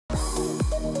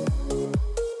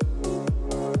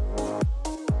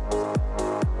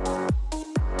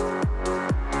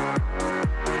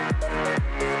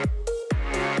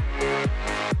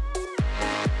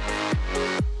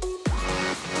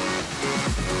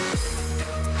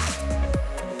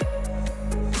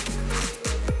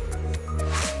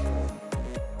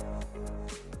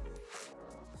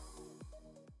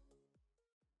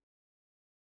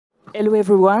Hello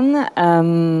everyone,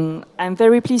 I'm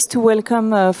very pleased to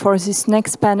welcome for this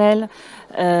next panel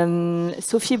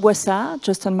Sophie Boissard,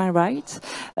 just on my right.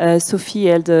 Sophie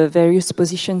held various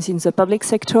positions in the public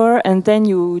sector, and then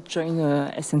you joined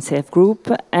SNCF Group,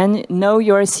 and now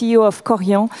you're CEO of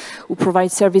Korian, who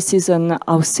provides services on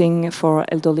housing for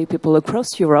elderly people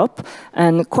across Europe.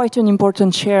 And quite an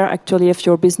important share, actually, of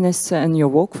your business and your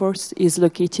workforce is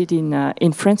located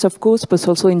in France, of course, but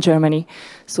also in Germany.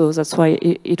 So that's why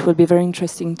it will be very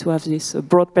interesting to have this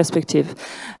broad perspective.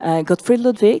 Gottfried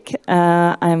Ludewig,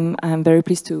 I'm very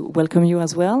pleased to welcome you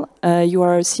as well. You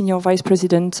are Senior Vice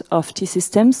President of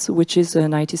T-Systems, which is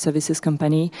an IT services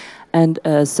company and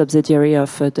a subsidiary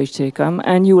of Deutsche Telekom,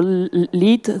 and you will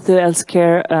lead the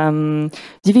healthcare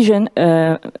division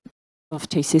of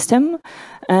T-System.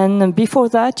 And before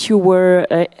that, you were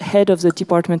head of the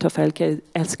Department of Healthcare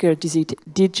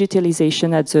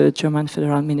Digitalization at the German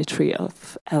Federal Ministry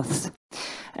of Health.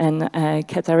 And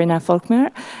Katharina Volkmer,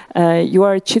 you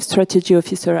are Chief Strategy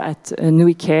Officer at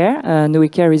Nuicare.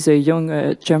 Nuicare is a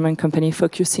young German company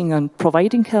focusing on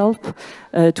providing help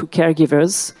to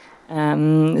caregivers.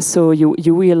 So you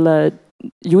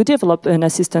develop an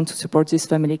assistant to support these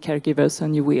family caregivers,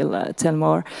 and you will tell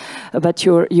more about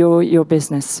your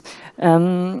business. We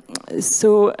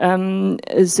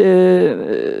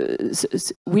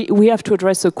have to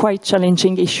address a quite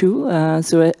challenging issue.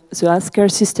 The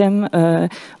healthcare system,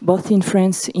 both in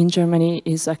France and in Germany,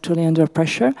 is actually under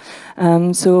pressure.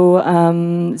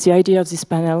 The idea of this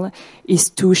panel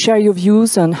is to share your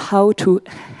views on how to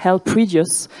help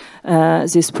reduce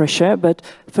this pressure. But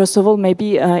first of all,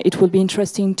 maybe it will be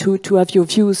interesting to have your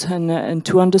views and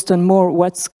to understand more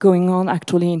what's going on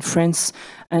actually in France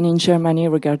and in Germany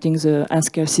regarding the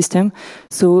healthcare system.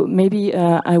 So maybe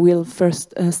I will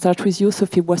first start with you,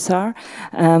 Sophie Boissard.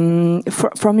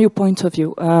 From your point of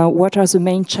view, what are the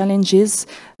main challenges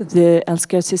the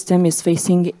healthcare system is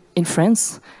facing in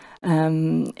France?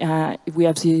 We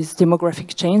have this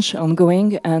demographic change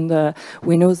ongoing, and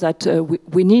we know that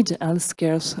we need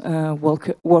healthcare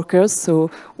workers. So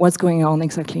what's going on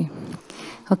exactly?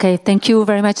 Okay, thank you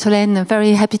very much, Solène. I'm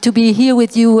very happy to be here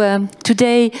with you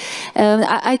today.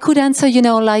 I could answer,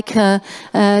 like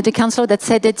the councillor that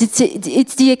said that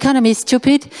it's the economy is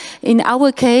stupid. In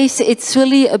our case, it's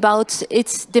really about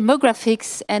its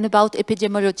demographics and about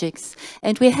epidemiologics.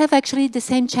 And we have actually the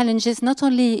same challenges, not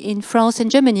only in France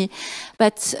and Germany,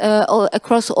 but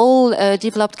across all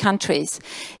developed countries.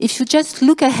 If you just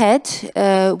look ahead,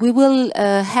 we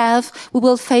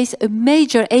will face a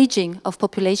major aging of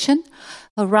population.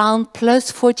 Around plus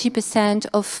 40%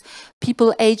 of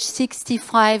people aged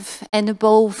 65 and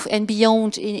above and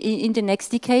beyond in the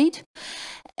next decade.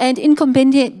 And in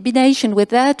combination with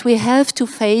that, we have to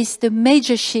face the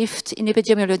major shift in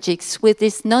epidemiologics with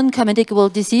this non-communicable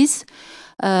disease,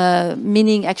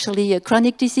 meaning actually a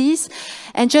chronic disease.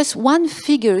 And just one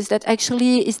figure that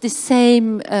actually is the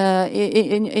same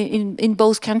in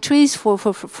both countries, for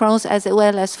France as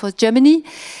well as for Germany.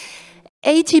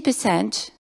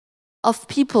 80% of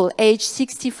people aged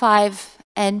 65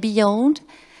 and beyond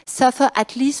suffer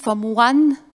at least from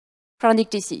one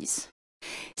chronic disease.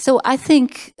 So I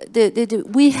think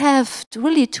we have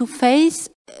really to face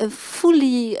a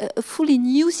fully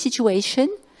new situation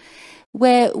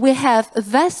where we have a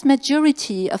vast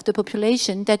majority of the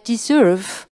population that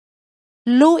deserve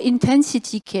low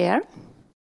intensity care,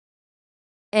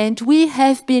 and we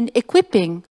have been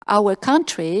equipping our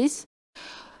countries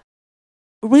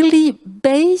really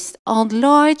based on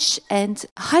large and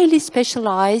highly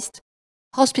specialized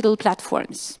hospital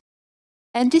platforms.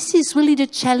 And this is really the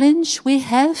challenge we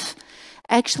have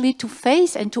actually to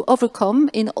face and to overcome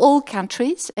in all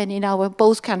countries, and in our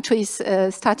both countries,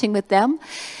 starting with them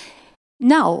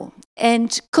now.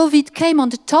 And COVID came on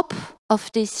the top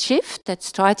of this shift that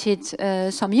started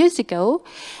some years ago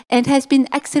and has been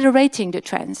accelerating the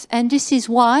trends. And this is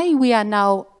why we are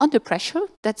now under pressure.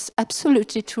 That's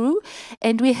absolutely true.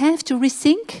 And we have to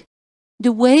rethink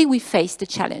the way we face the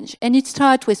challenge. And it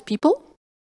starts with people,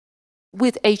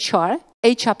 with HR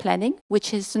planning,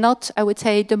 which is not, I would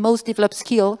say, the most developed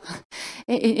skill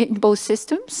in both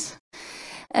systems.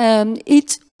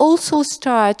 It also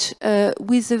starts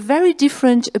with a very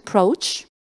different approach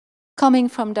coming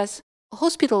from this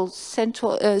hospital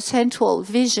central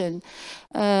vision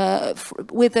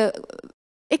with an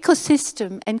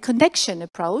ecosystem and connection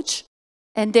approach,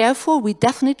 and therefore we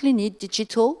definitely need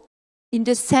digital in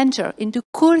the center, in the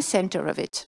core center of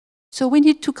it. So we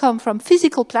need to come from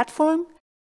physical platform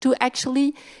to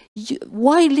actually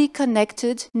widely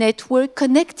connected network,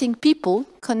 connecting people,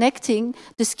 connecting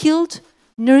the skilled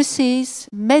nurses,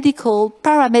 medical,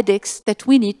 paramedics that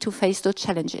we need to face those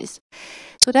challenges.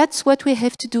 So that's what we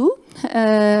have to do.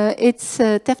 It's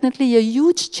definitely a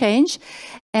huge change,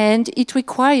 and it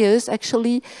requires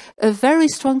actually a very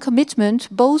strong commitment,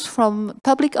 both from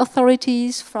public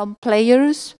authorities, from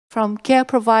players, from care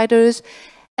providers,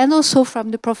 and also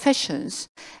from the professions.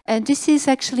 And this is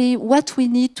actually what we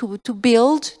need to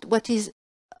build, what is,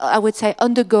 I would say,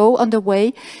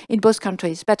 underway in both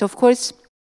countries. But of course,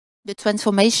 the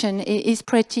transformation is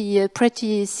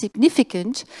pretty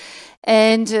significant.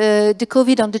 And the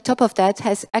COVID on the top of that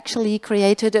has actually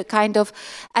created a kind of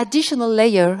additional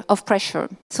layer of pressure.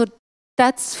 So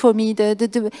that's for me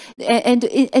and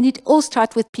it all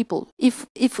starts with people. If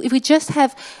we just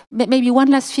have maybe one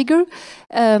last figure,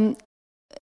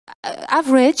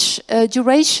 average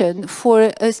duration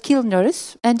for a skilled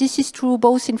nurse, and this is true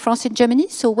both in France and Germany.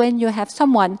 So when you have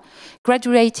someone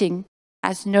graduating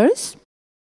as nurse,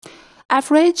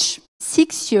 average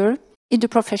 6 years in the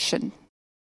profession.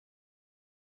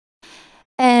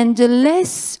 And the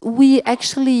less we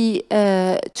actually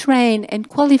train and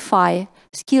qualify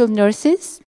skilled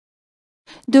nurses,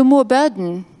 the more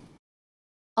burden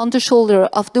on the shoulder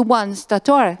of the ones that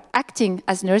are acting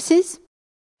as nurses,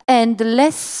 and the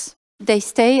less they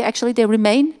stay, actually they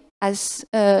remain as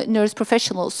nurse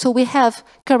professionals. So we have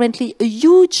currently a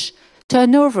huge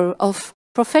turnover of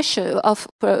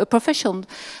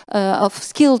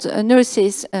skilled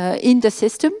nurses in the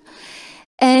system.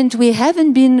 And we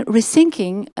haven't been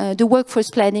rethinking the workforce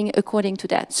planning according to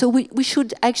that. So we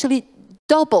should actually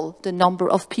double the number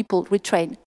of people we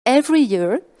train every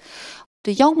year.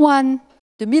 The young one,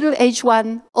 the middle-aged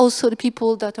one, also the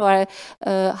people that are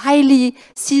highly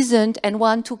seasoned and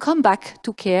want to come back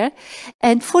to care.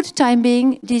 And for the time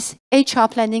being, this HR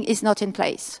planning is not in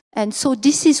place. And so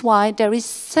this is why there is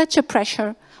such a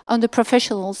pressure on the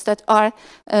professionals that are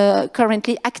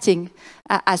currently acting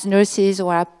as nurses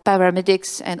or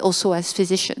paramedics and also as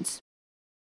physicians.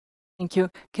 Thank you,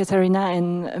 Katharina.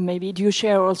 And maybe do you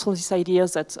share also this idea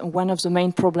that one of the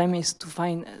main problems is to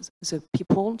find the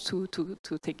people to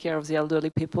take care of the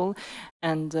elderly people,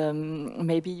 and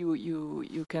maybe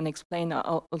you can explain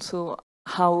also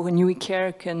how New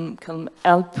Care can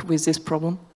help with this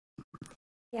problem.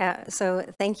 Yeah, so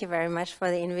thank you very much for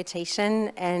the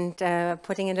invitation and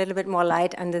putting a little bit more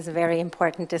light on this very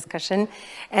important discussion.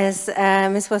 As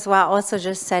Ms. Boissard also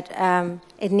just said,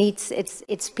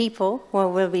 it's people who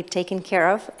will be taken care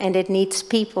of, and it needs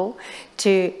people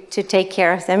to take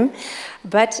care of them.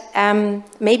 But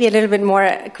maybe a little bit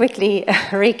more quickly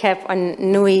recap on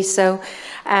NUI. So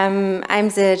I'm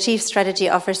the Chief Strategy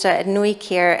Officer at NUI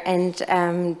Care,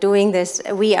 and doing this,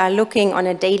 we are looking on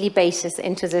a daily basis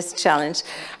into this challenge.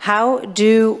 How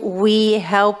do we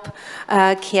help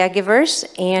caregivers?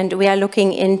 And we are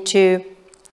looking into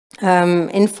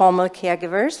informal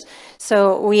caregivers.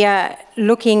 So we are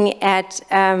looking at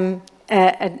a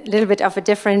little bit of a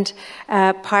different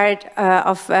part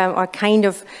of or kind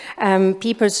of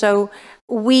people. So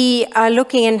we are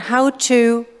looking at how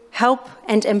to help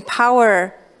and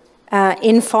empower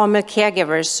informal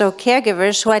caregivers. So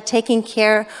caregivers who are taking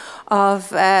care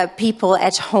of people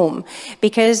at home.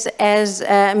 Because as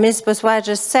Ms. Boissard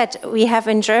just said, we have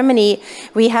in Germany,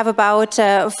 we have about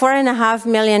 4.5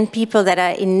 million people that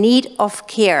are in need of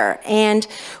care. And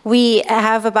we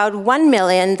have about 1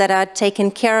 million that are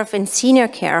taken care of in senior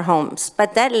care homes.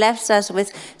 But that left us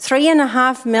with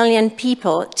 3.5 million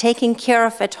people taken care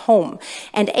of at home.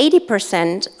 And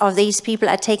 80% of these people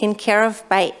are taken care of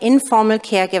by informal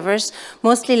caregivers,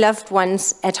 mostly loved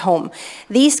ones at home.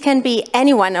 These can be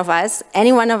any one of us.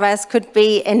 Any one of us could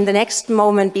be in the next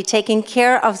moment be taking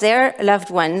care of their loved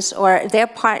ones or their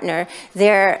partner,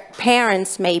 their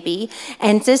parents maybe.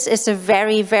 And this is a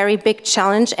very, very big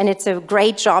challenge, and it's a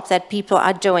great job that people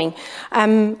are doing.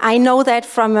 I know that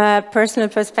from a personal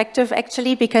perspective,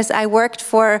 actually, because I worked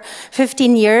for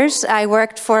 15 years. I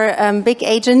worked for big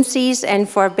agencies and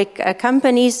for big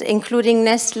companies, including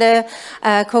Nestle,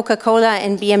 Coca-Cola,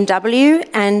 and BMW.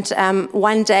 And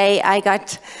one day I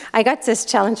got this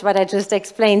challenge, what I just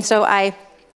explained. So I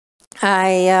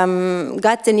I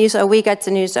got the news, or we got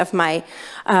the news of my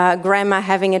grandma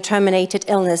having a terminated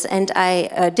illness, and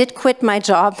I did quit my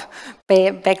job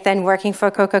back then working for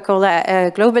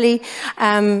Coca-Cola globally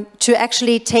to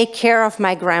actually take care of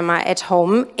my grandma at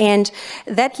home, and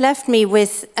that left me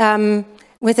with a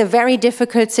very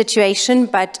difficult situation,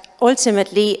 but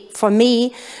ultimately, for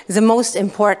me, the most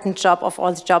important job of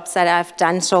all the jobs that I've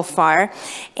done so far.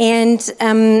 And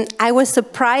I was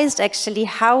surprised, actually,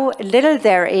 how little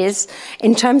there is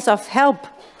in terms of help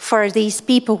for these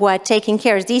people who are taking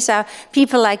care. These are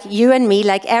people like you and me,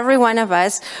 like every one of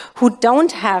us, who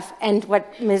don't have, and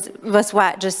what Ms.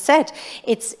 Boissard just said,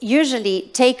 it usually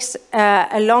takes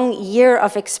a long year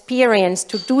of experience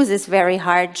to do this very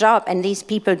hard job, and these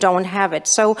people don't have it.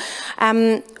 So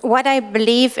what I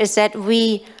believe is that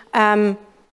we, and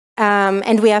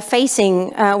we are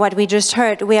facing what we just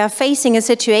heard, we are facing a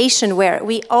situation where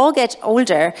we all get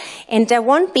older, and there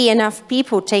won't be enough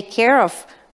people to take care of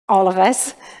all of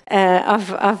us,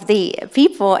 of the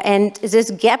people, and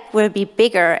this gap will be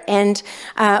bigger. And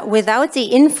without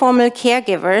the informal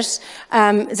caregivers,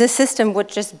 the system would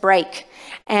just break.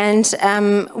 And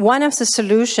one of the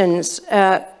solutions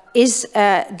is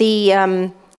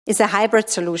a hybrid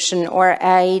solution, or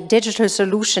a digital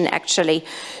solution, actually.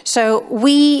 So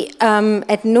we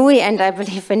at NUI, and I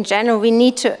believe in general, we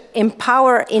need to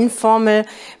empower informal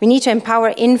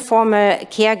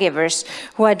caregivers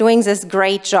who are doing this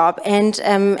great job. And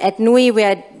at NUI, we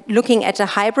are looking at a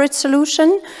hybrid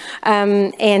solution,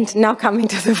 and now coming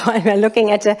to the point, we're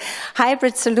looking at a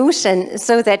hybrid solution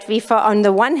so that we, on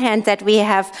the one hand, that we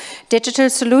have digital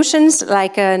solutions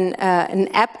like an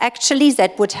app actually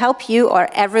that would help you or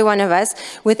every one of us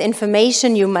with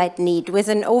information you might need, with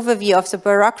an overview of the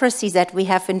bureaucracy that we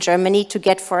have in Germany to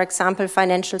get, for example,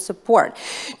 financial support,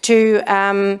 to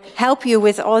help you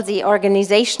with all the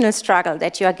organizational struggle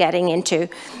that you are getting into.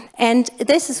 And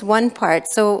this is one part.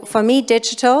 So for me,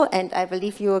 digital, and I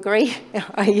believe you agree,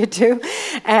 or you do,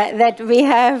 that we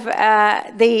have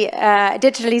the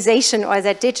digitalization, or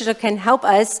that digital can help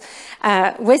us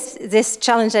with this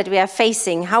challenge that we are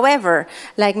facing. However,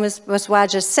 like Ms.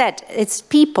 Boissard just said, it's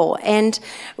people, and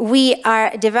we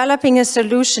are developing a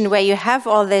solution where you have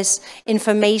all this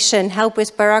information, help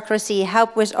with bureaucracy,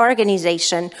 help with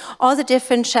organization, all the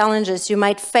different challenges you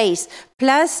might face.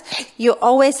 Plus, you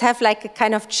always have like a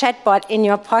kind of chatbot in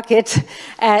your pocket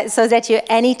so that you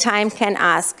anytime can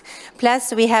ask.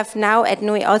 Plus, we have now at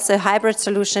NUI also a hybrid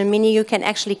solution, meaning you can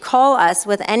actually call us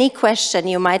with any question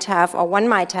you might have, or one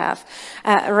might have,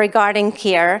 regarding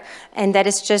care. And that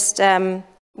is just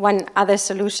one other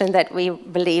solution that we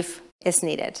believe is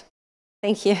needed.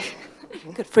 Thank you.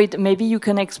 Gottfried, maybe you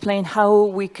can explain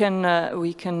how how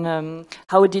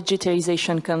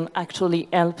digitalization can actually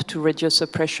help to reduce the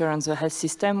pressure on the health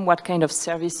system. What kind of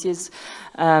services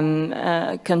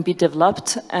can be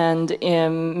developed, and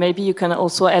maybe you can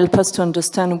also help us to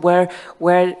understand where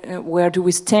do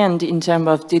we stand in terms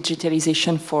of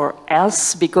digitalization for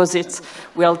health, because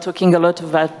we are talking a lot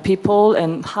about people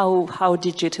and how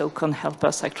digital can help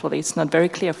us. Actually, it's not very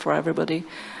clear for everybody.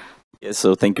 Yeah,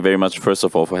 so thank you very much, first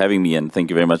of all, for having me, and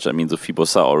thank you very much. I mean, Sophie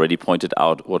Boissard already pointed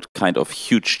out what kind of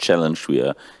huge challenge we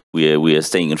are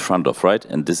staying in front of, right?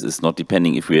 And this is not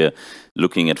depending if we are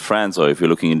looking at France or if you're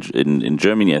looking in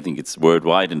Germany. I think it's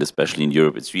worldwide, and especially in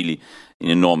Europe, it's really an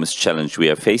enormous challenge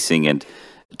we are facing. And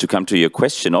to come to your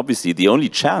question, obviously, the only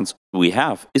chance we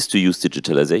have is to use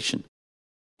digitalization.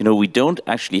 You know, we don't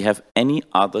actually have any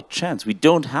other chance. We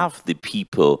don't have the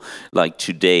people like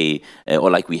today, or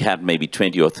like we had maybe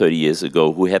 20 or 30 years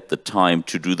ago, who had the time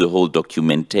to do the whole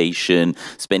documentation,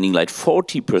 spending like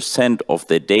 40% of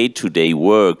their day-to-day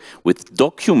work with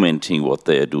documenting what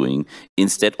they are doing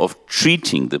instead of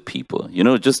treating the people. You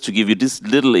know, just to give you this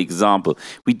little example,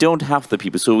 we don't have the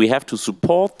people, so we have to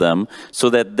support them so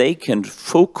that they can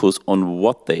focus on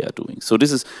what they are doing. So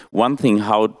this is one thing,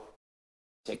 how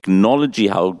technology,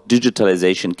 how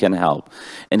digitalization can help.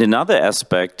 And another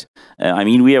aspect, I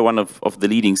mean, we are one of the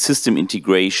leading system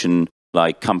integration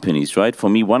like companies, right? For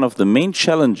me, one of the main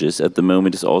challenges at the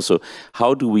moment is also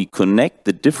how do we connect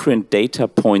the different data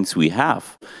points we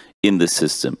have in the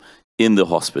system, in the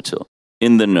hospital,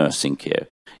 in the nursing care,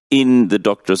 in the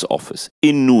doctor's office,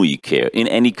 in NUI care, in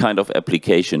any kind of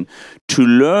application, to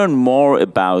learn more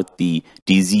about the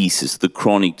diseases, the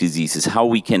chronic diseases, how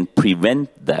we can prevent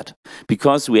that.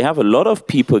 Because we have a lot of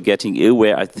people getting ill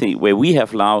where we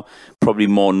have now probably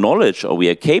more knowledge, or we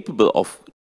are capable of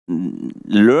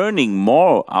learning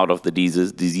more out of the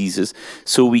diseases,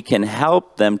 so we can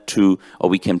help them to, or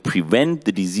we can prevent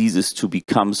the diseases to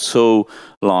become so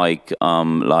like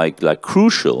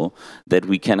crucial that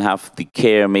we can have the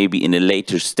care maybe in a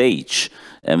later stage.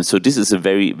 So this is a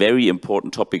very, very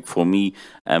important topic for me,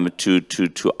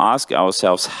 to ask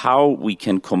ourselves how we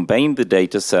can combine the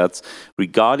data sets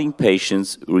regarding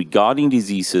patients, regarding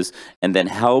diseases, and then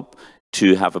help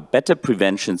to have a better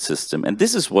prevention system. And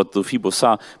this is what Sophie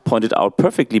Boissard pointed out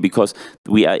perfectly, because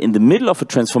we are in the middle of a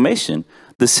transformation.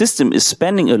 The system is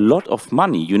spending a lot of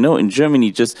money. You know, in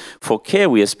Germany, just for care,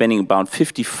 we are spending about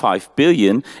 55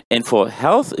 billion, and for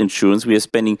health insurance, we are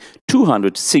spending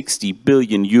 260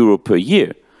 billion euro per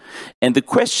year. And the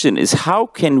question is, how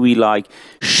can we like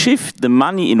shift the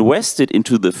money invested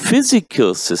into the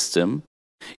physical system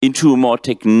into a more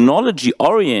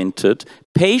technology-oriented,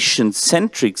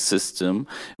 patient-centric system,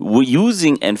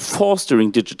 using and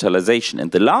fostering digitalization?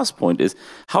 And the last point is,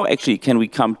 how actually can we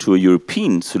come to a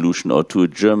European solution or to a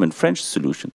German-French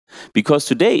solution? Because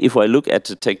today, if I look at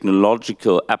the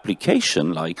technological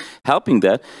application, like helping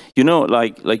that, you know,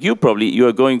 like you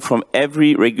are going from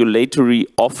every regulatory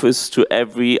office to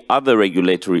every other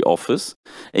regulatory office,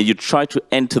 and you try to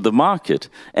enter the market,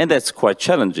 and that's quite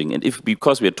challenging. And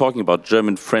because we are talking about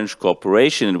German-French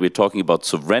cooperation, and we're talking about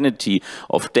sovereignty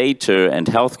of data and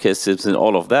healthcare systems and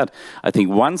all of that, I think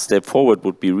one step forward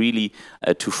would be really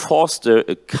to foster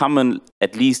a common,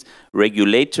 at least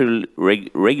regulative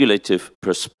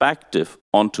perspective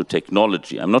onto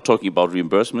technology. I'm not talking about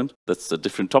reimbursement, that's a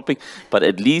different topic, but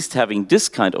at least having this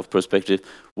kind of perspective.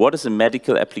 What is a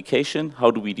medical application?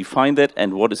 How do we define that?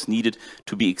 And what is needed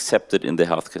to be accepted in the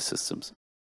healthcare systems?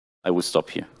 I will stop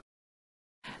here.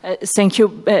 Thank you.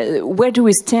 Where do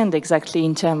we stand exactly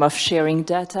in terms of sharing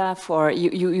data? For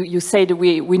you said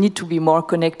we need to be more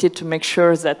connected to make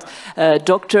sure that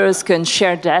doctors can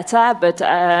share data, but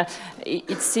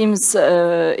it seems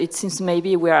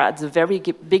maybe we are at the very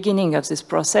beginning of this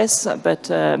process. But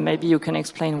maybe you can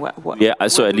explain what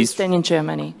so at least stand in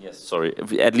Germany. Yes, sorry.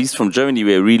 At least from Germany,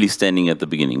 we are really standing at the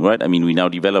beginning, right? I mean, we now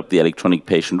developed the electronic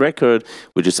patient record,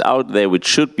 which is out there, which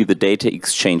should be the data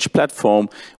exchange platform,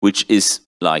 which is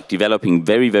like developing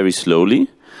very, very slowly.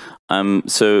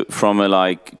 So from a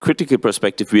like critical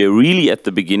perspective, we are really at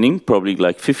the beginning, probably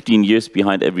like 15 years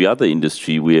behind every other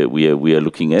industry we are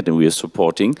looking at and we are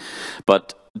supporting.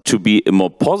 But to be a more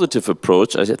positive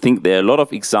approach, I think there are a lot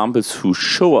of examples who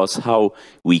show us how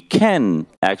we can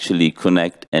actually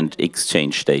connect and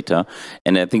exchange data.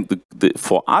 And I think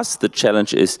for us, the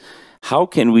challenge is how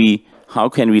can we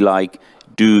like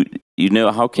do, you know,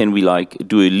 how can we like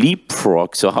do a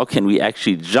leapfrog? So how can we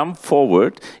actually jump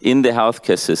forward in the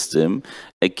healthcare system,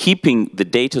 keeping the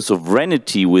data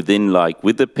sovereignty within, like,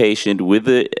 with the patient, with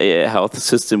the health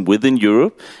system within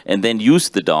Europe, and then use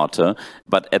the data.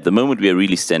 But at the moment, we are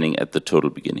really standing at the total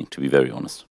beginning, to be very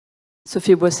honest.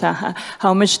 Sophie Boissard,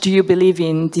 how much do you believe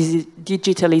in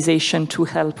digitalization to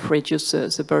help reduce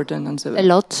the burden on the... A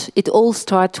lot. It all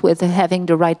starts with having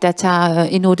the right data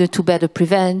in order to better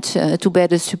prevent, to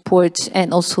better support,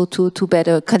 and also to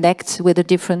better connect with the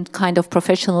different kind of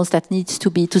professionals that needs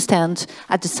to stand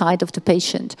at the side of the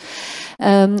patient.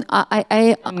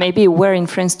 Maybe where in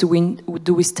France do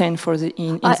we stand for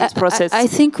in this process? I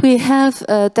think we have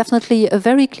definitely a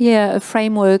very clear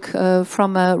framework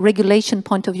from a regulation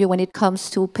point of view when it comes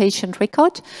to patient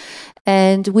record.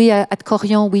 And we are at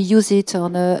Korian, we use it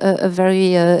on a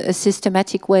very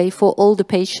systematic way for all the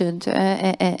patient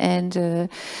and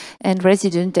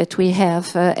resident that we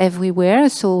have everywhere.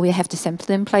 So we have the same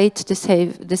template,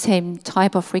 the same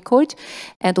type of record,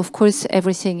 and of course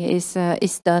everything is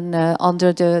done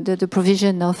under the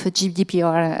provision of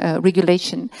GDPR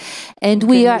regulation. And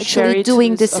we are actually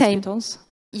doing the same.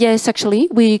 Yes, actually,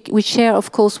 we share,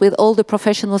 of course, with all the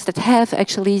professionals that have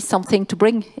actually something to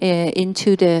bring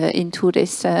into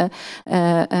this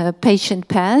patient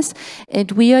path,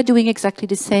 and we are doing exactly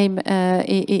the same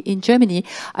in Germany.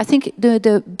 I think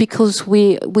because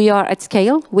we are at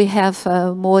scale, we have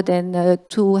more than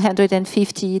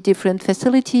 250 different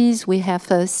facilities. We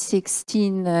have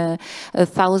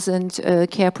 16,000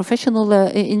 care professionals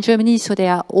in Germany, so they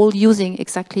are all using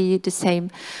exactly the same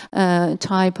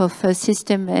type of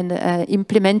system and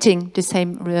implementing the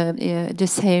same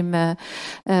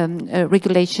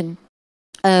regulation.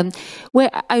 Where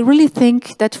I really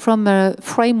think that from a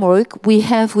framework we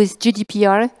have with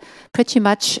GDPR pretty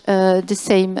much the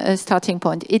same starting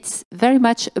point. It's very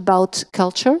much about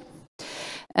culture.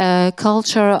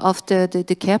 culture of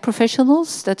the care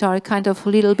professionals that are kind of a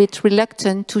little bit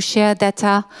reluctant to share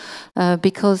data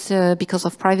because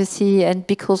of privacy and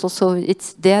because also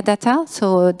it's their data.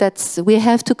 So we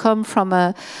have to come from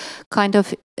a kind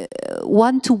of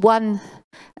one-to-one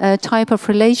type of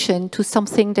relation to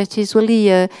something that is really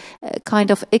a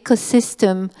kind of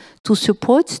ecosystem to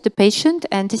support the patient,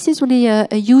 and this is really a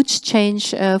huge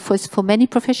change for many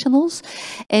professionals,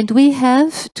 and we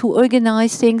have to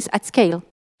organize things at scale.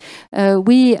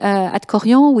 We at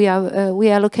Korian,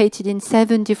 we are located in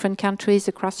 7 different countries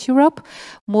across Europe,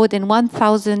 more than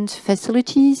 1,000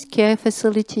 facilities, care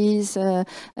facilities,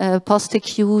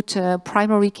 post-acute,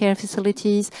 primary care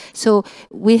facilities. So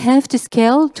we have the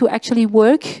scale to actually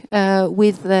work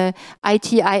with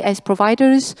ITIS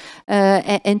providers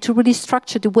and to really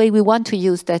structure the way we want to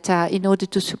use data in order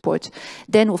to support.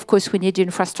 Then, of course, we need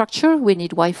infrastructure, we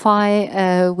need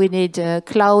Wi-Fi, we need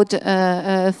cloud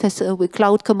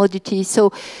commodities.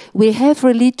 So we have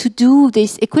really to do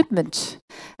this equipment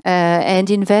and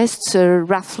invest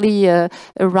roughly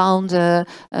around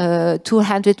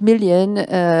 200 million,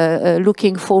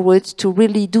 looking forward to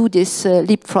really do this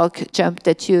leapfrog jump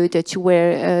that you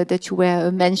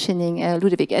were mentioning,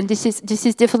 Ludewig. And this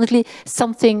is definitely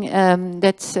something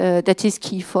that is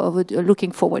key for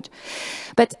looking forward.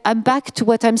 But I'm back to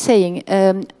what I'm saying.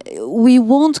 We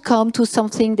won't come to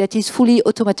something that is fully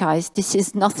automatized. This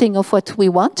is nothing of what we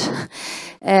want.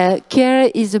 Care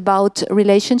is about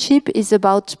relationship, is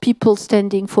about people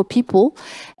standing for people,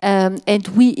 and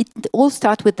it all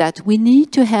starts with that. We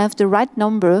need to have the right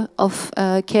number of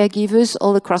caregivers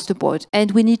all across the board,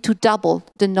 and we need to double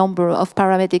the number of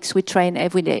paramedics we train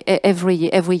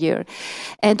every year,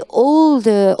 and all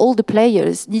the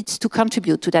players needs to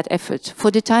contribute to that effort. For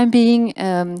the time being,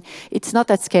 it's not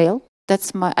at scale.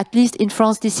 At least in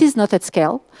France, this is not at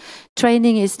scale.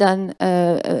 Training is done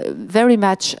very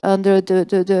much under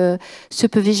the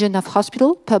supervision of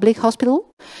public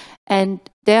hospital, and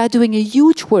they are doing a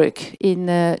huge work in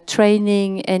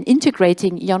training and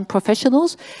integrating young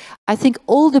professionals. I think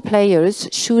all the players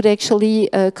should actually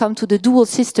come to the dual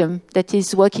system that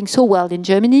is working so well in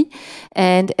Germany,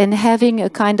 and having a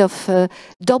kind of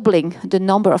doubling the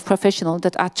number of professionals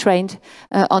that are trained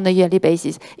on a yearly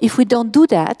basis. If we don't do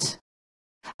that,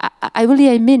 I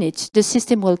mean it, the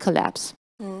system will collapse.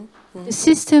 Mm-hmm. The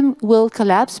system will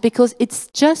collapse because it's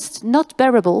just not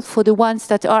bearable for the ones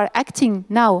that are acting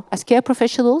now as care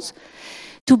professionals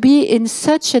to be in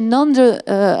such a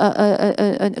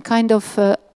kind of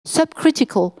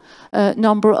subcritical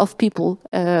number of people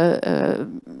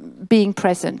being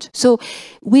present. So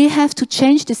we have to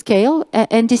change the scale,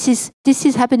 and this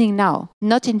is happening now,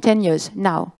 not in 10 years,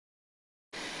 now.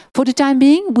 For the time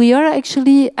being, we are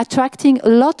actually attracting a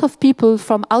lot of people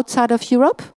from outside of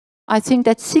Europe. I think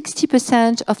that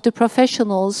 60% of the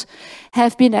professionals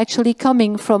have been actually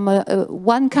coming from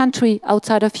one country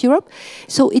outside of Europe.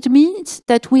 So it means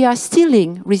that we are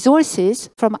stealing resources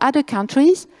from other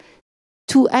countries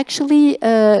to actually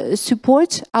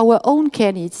support our own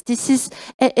care needs.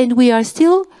 And we are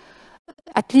still,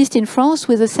 at least in France,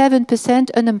 with a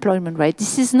 7% unemployment rate.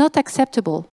 This is not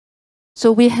acceptable.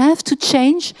 So we have to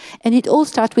change, and it all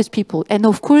starts with people. And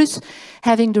of course,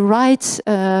 having the right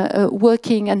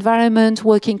working environment,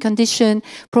 working condition,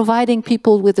 providing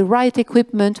people with the right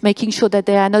equipment, making sure that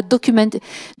they are not documenting,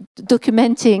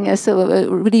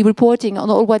 really reporting on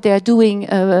all what they are doing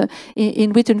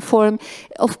in written form.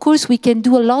 Of course, we can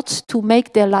do a lot to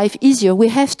make their life easier. We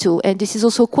have to, and this is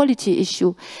also a quality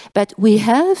issue. But we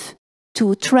have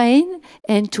to train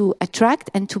and to attract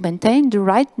and to maintain the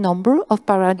right number of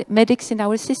paramedics in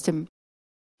our system.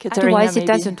 Katharina, otherwise, it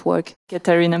doesn't work.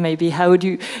 Katharina, maybe how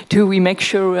do we make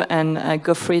sure, and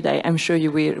Gottfried, I'm sure you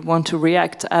will want to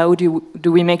react, how do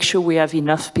we make sure we have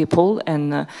enough people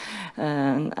and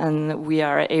we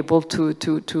are able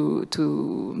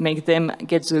to make them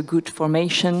get the good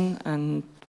formation, and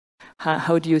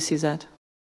how do you see that?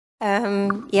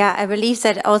 Yeah, I believe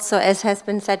that also, as has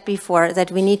been said before,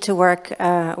 that we need to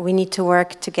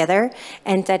work together,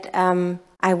 and that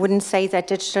I wouldn't say that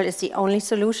digital is the only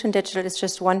solution. Digital is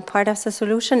just one part of the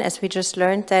solution, as we just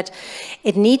learned that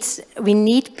we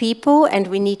need people and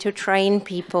we need to train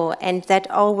people, and that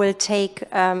all will take,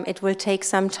 it will take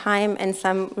some time and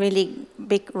some really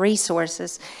big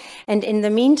resources. And in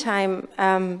the meantime,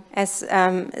 as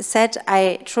said,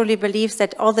 I truly believe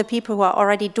that all the people who are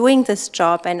already doing this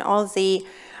job and all the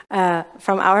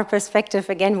from our perspective,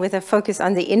 again, with a focus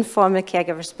on the informal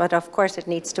caregivers, but of course it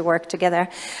needs to work together.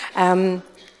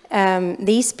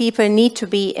 These people need to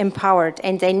be empowered,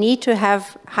 and they need to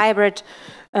have hybrid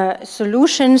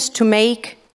solutions to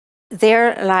make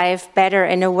their life better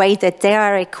in a way that they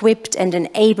are equipped and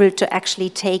enabled to actually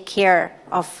take care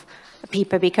of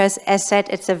people, because as said,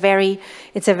 it's a very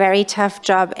tough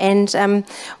job. And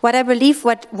what I believe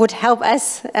what would help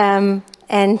us,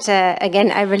 and again,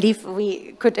 I believe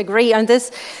we could agree on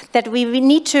this, that we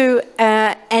need to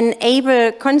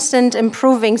enable constant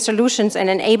improving solutions and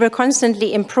enable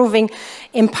constantly improving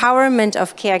empowerment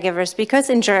of caregivers. Because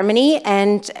in Germany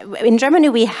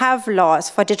we have laws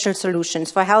for digital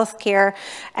solutions, for healthcare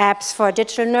apps, for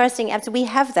digital nursing apps, we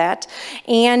have that,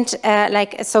 and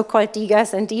like so-called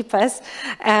DIGAs and DIPAs,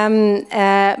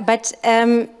 but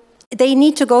they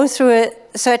need to go through a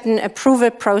certain approval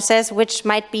process, which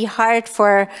might be hard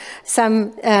for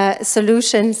some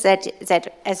solutions that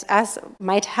as us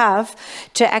might have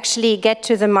to actually get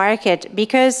to the market,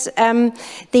 because to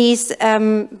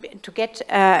get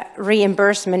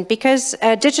reimbursement, because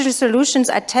digital solutions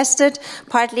are tested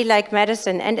partly like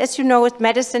medicine, and as you know,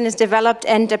 medicine is developed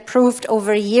and approved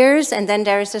over years, and then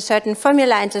there is a certain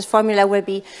formula, and this formula will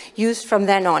be used from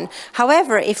then on.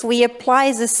 However, if we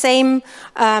apply the same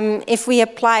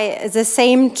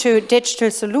to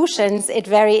digital solutions,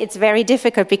 it's very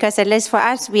difficult, because at least for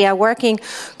us, we are working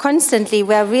constantly.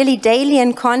 We are really daily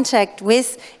in contact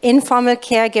with informal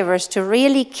caregivers to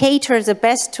really cater the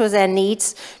best to their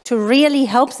needs, to really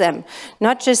help them,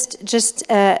 not just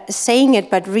saying it,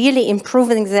 but really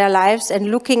improving their lives and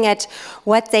looking at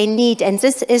what they need. And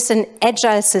this is an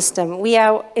agile system. We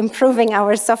are improving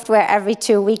our software every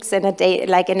 2 weeks in a day,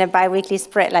 like in a bi-weekly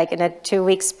sprint, like in a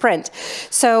 2-week sprint.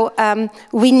 So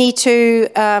we need to,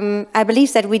 I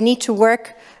believe that we need to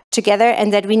work together,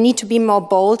 and that we need to be more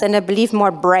bold, and I believe more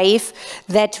brave,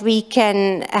 that we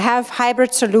can have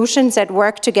hybrid solutions that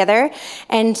work together,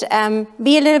 and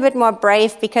be a little bit more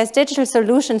brave, because digital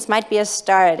solutions might be a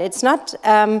start. It's not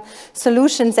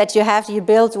solutions that you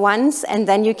build once and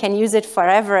then you can use it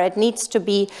forever. It needs to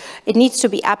be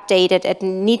updated. It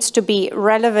needs to be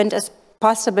relevant as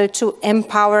possible to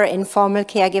empower informal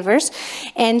caregivers.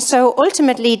 And so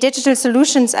ultimately, digital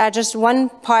solutions are just one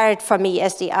part for me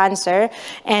as the answer.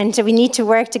 And we need to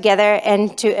work together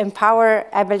and to empower,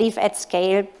 I believe, at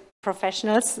scale,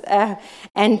 professionals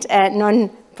and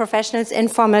non-professionals,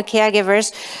 informal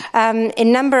caregivers,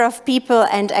 in number of people,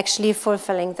 and actually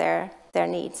fulfilling their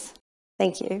needs.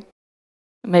 Thank you.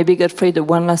 Maybe, Gottfried,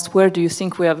 one last word. Do you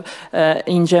think we have,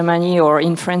 in Germany or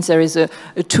in France, there is a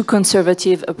too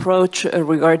conservative approach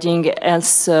regarding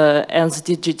health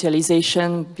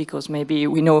digitalization? Because maybe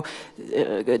we know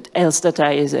health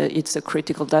data it's a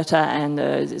critical data, and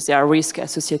there are risks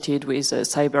associated with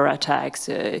cyber attacks,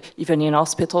 even in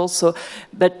hospitals. So,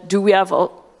 but do we have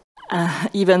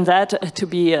even that to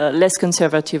be less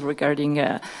conservative regarding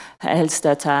health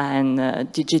data and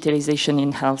digitalization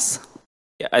in health?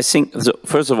 I think,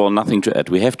 first of all, nothing to add.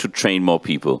 We have to train more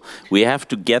people. We have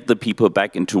to get the people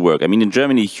back into work. I mean, in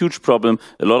Germany, a huge problem,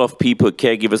 a lot of people,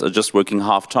 caregivers, are just working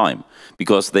half-time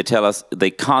because they tell us they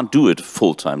can't do it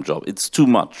full-time job. It's too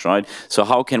much, right? So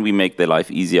how can we make their life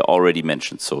easier? Already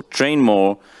mentioned. So train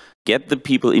more, get the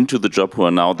people into the job who are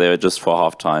now there just for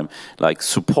half-time, like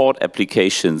support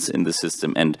applications in the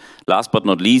system. And last but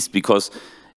not least, because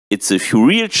it's a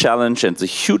real challenge and it's a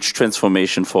huge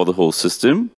transformation for the whole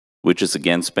system, which is,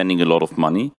 again, spending a lot of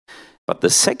money. But the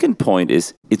second point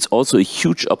is, it's also a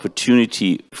huge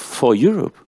opportunity for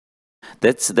Europe.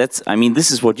 I mean, this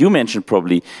is what you mentioned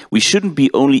probably. We shouldn't be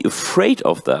only afraid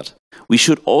of that. We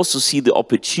should also see the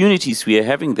opportunities we are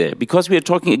having there. Because we're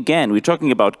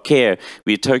talking about care,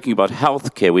 we're talking about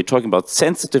healthcare, we're talking about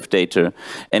sensitive data.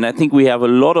 And I think we have a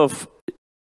lot of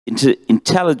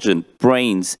intelligent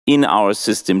brains in our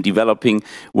system developing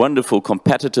wonderful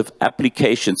competitive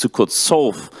applications who could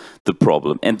solve the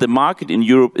problem. And the market in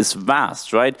Europe is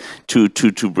vast, right, to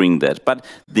bring that. But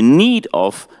the need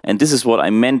of, and this is what I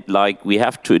meant, like we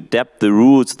have to adapt the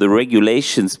rules, the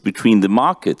regulations between the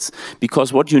markets,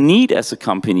 because what you need as a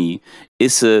company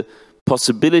is a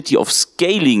possibility of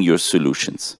scaling your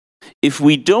solutions. If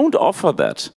we don't offer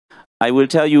that, I will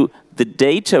tell you, the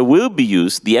data will be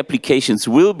used, the applications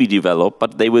will be developed,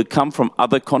 but they will come from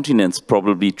other continents,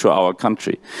 probably to our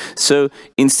country. So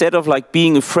instead of like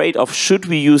being afraid of should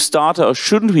we use data or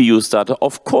shouldn't we use data,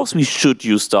 of course we should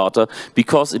use data,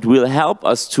 because it will help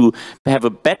us to have a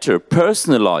better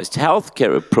personalized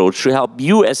healthcare approach to help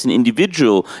you as an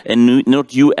individual and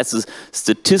not you as a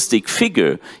statistic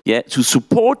figure, yeah, to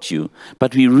support you.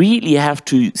 But we really have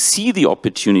to see the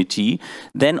opportunity,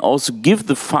 then also give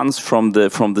the funds from the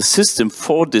system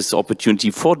for this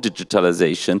opportunity for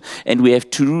digitalization, and we have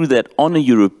to do that on a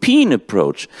European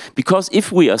approach, because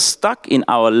if we are stuck in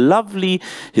our lovely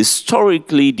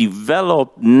historically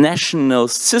developed national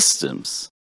systems,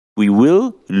 we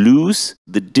will lose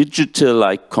the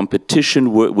digital competition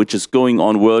which is going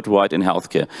on worldwide in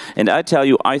healthcare. And I tell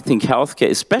you, I think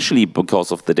healthcare, especially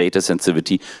because of the data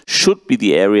sensitivity, should be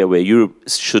the area where Europe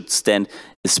should stand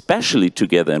especially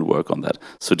together and work on that.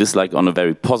 So this on a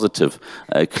very positive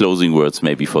closing words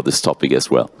maybe for this topic as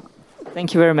well.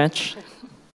 Thank you very much.